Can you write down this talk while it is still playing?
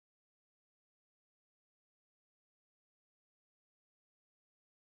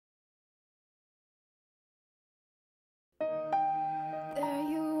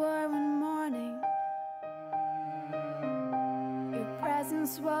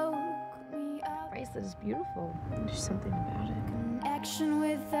presence woke me up. Bracelet is beautiful. There's something about it. Action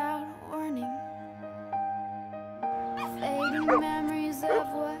without warning. Fading memories of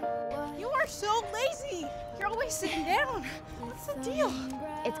what. You are so lazy. You're always sitting down. What's the deal?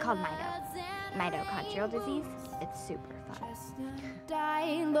 It's called mitochondrial disease. It's super fun.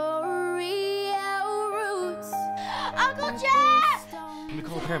 Uncle Jack! Let me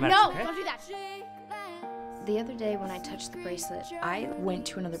call the paramedics, No, okay? don't do that. The other day when I touched the bracelet, I went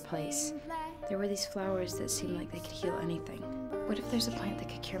to another place. There were these flowers that seemed like they could heal anything. What if there's a plant that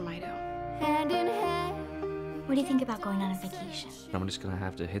could cure mito? Hand in hand. What do you think about going on a vacation? I'm just gonna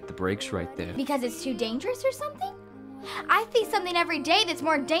have to hit the brakes right there. Because it's too dangerous or something? I see something every day that's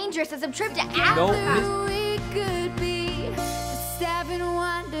more dangerous than some trip to Africa. No, We could be the 7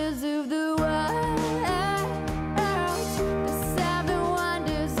 wonders of the world. The 7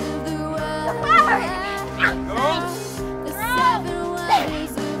 wonders of the world. The 7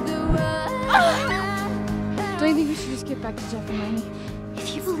 wonders of the world. Don't you think we should just get back to Jeff and Lenny?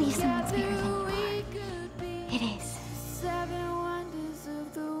 If you believe someone's bigger than you are, it is. 7 wonders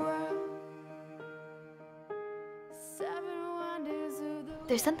of the world. 7 wonders of the world.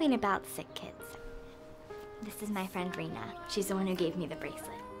 There's something about sick kids. This is my friend Rena. She's the one who gave me the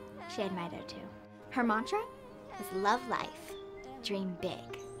bracelet. She had mito too. Her mantra is love life, dream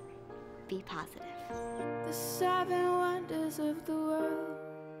big, be positive. The 7 wonders of the world.